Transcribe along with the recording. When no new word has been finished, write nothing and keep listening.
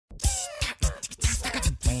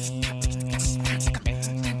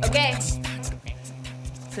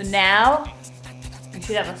So now you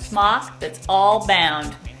should have a smock that's all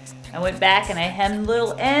bound. I went back and I hemmed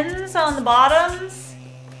little ends on the bottoms,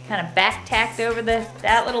 kind of back tacked over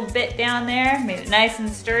that little bit down there, made it nice and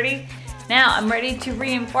sturdy. Now I'm ready to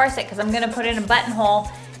reinforce it because I'm gonna put in a buttonhole,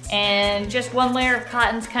 and just one layer of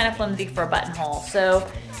cotton's kind of flimsy for a buttonhole. So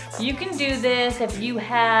you can do this if you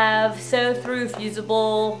have sew-through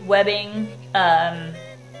fusible webbing.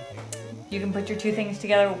 You can put your two things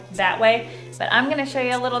together that way. But I'm gonna show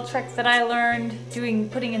you a little trick that I learned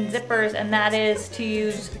putting in zippers, and that is to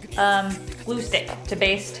use glue stick to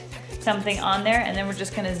baste something on there, and then we're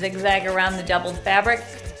just gonna zigzag around the doubled fabric,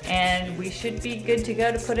 and we should be good to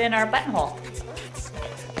go to put in our buttonhole.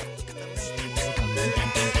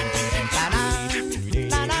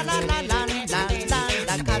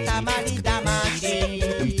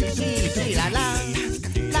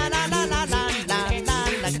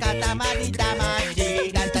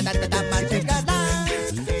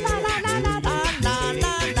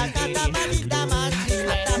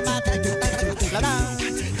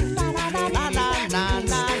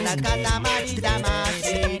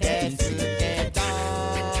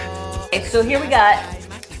 Okay, so here we got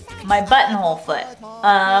my buttonhole foot.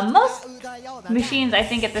 Most machines, I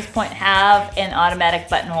think at this point, have an automatic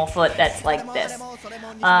buttonhole foot that's like this.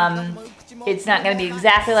 It's not going to be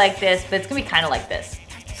exactly like this, but it's going to be kind of like this.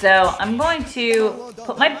 So I'm going to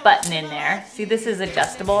put my button in there. See, this is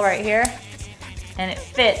adjustable right here, and it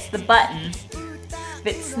fits the button,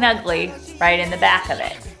 fits snugly right in the back of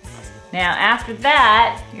it. Now after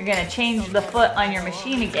that, you're going to change the foot on your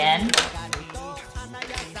machine again.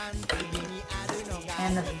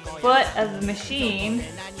 And the foot of the machine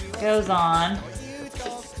goes on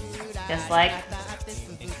just like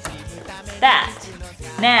that.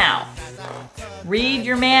 Now, read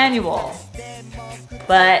your manual,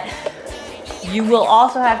 but you will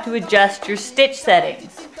also have to adjust your stitch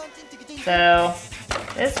settings. So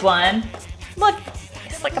this one, look,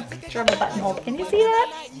 it's like a picture of a buttonhole. Can you see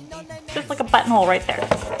that? Just like a buttonhole right there.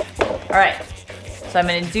 All right, so I'm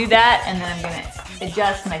gonna do that, and then I'm gonna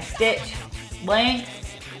adjust my stitch length.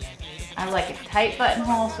 I like a tight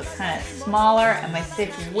buttonhole, so it's kind of smaller, and my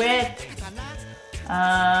stitch width.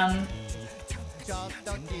 I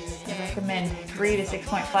recommend 3 to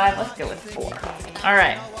 6.5. Let's go with 4. All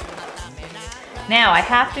right. Now I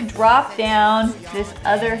have to drop down this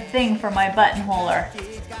other thing for my buttonholer.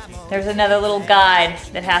 There's another little guide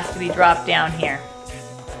that has to be dropped down here.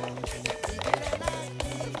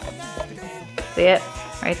 See it?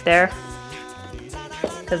 Right there?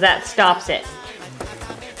 Because that stops it.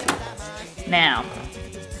 Now,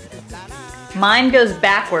 mine goes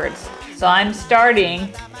backwards, so I'm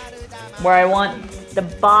starting where I want the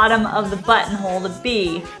bottom of the buttonhole to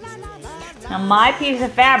be. Now my piece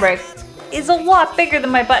of fabric is a lot bigger than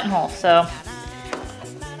my buttonhole, so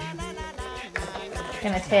I'm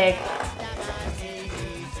gonna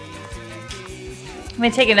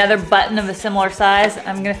take another button of a similar size.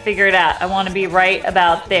 I'm gonna figure it out. I want to be right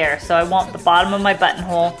about there, so I want the bottom of my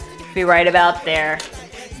buttonhole to be right about there.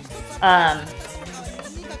 And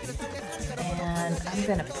I'm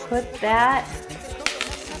gonna put that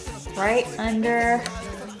right under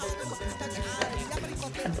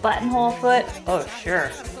the buttonhole foot. Oh, sure.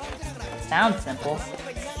 Sounds simple.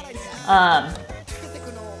 And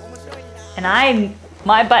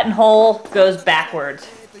my buttonhole goes backwards.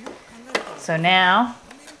 So now,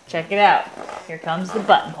 check it out. Here comes the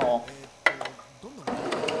buttonhole.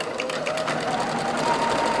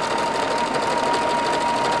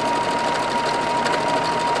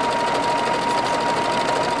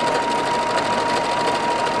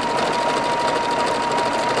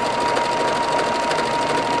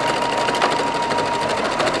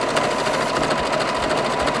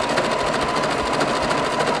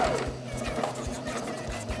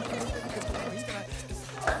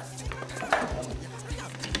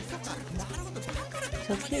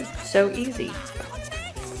 So cute, so easy.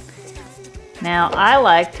 Now I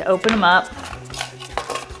like to open them up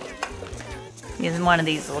using one of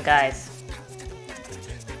these little guys.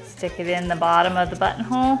 Stick it in the bottom of the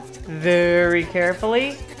buttonhole very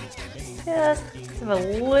carefully. Just give a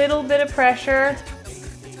little bit of pressure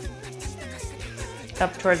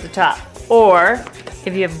up towards the top. Or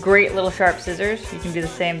if you have great little sharp scissors, you can do the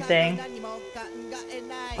same thing.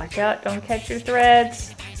 Watch out, don't catch your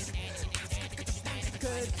threads.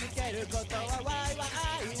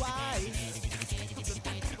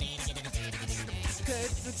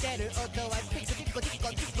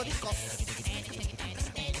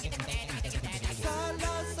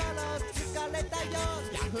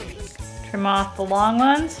 Trim off the long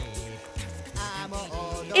ones.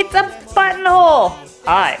 It's a buttonhole!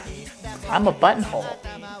 Hi, I'm a buttonhole.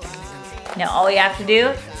 Now all we have to do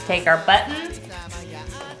is take our button,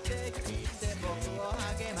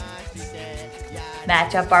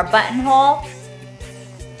 match up our buttonhole,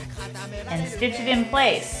 and stitch it in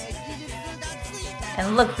place.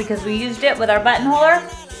 And look, because we used it with our buttonholer,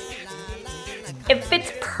 it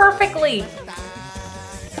fits perfectly.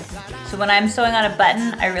 So when I'm sewing on a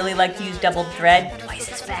button, I really like to use double thread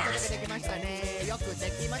twice as fast.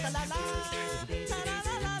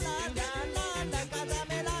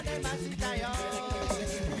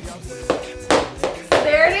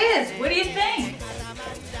 There it is. What do you think?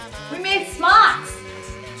 We made smocks.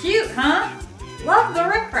 Cute, huh? Love the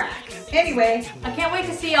rickrack. Anyway, I can't wait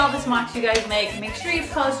to see all the smocks you guys make. Make sure you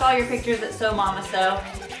post all your pictures at Sew Mama Sew.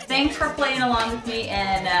 Thanks for playing along with me,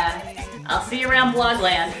 and I'll see you around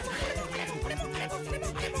Blogland.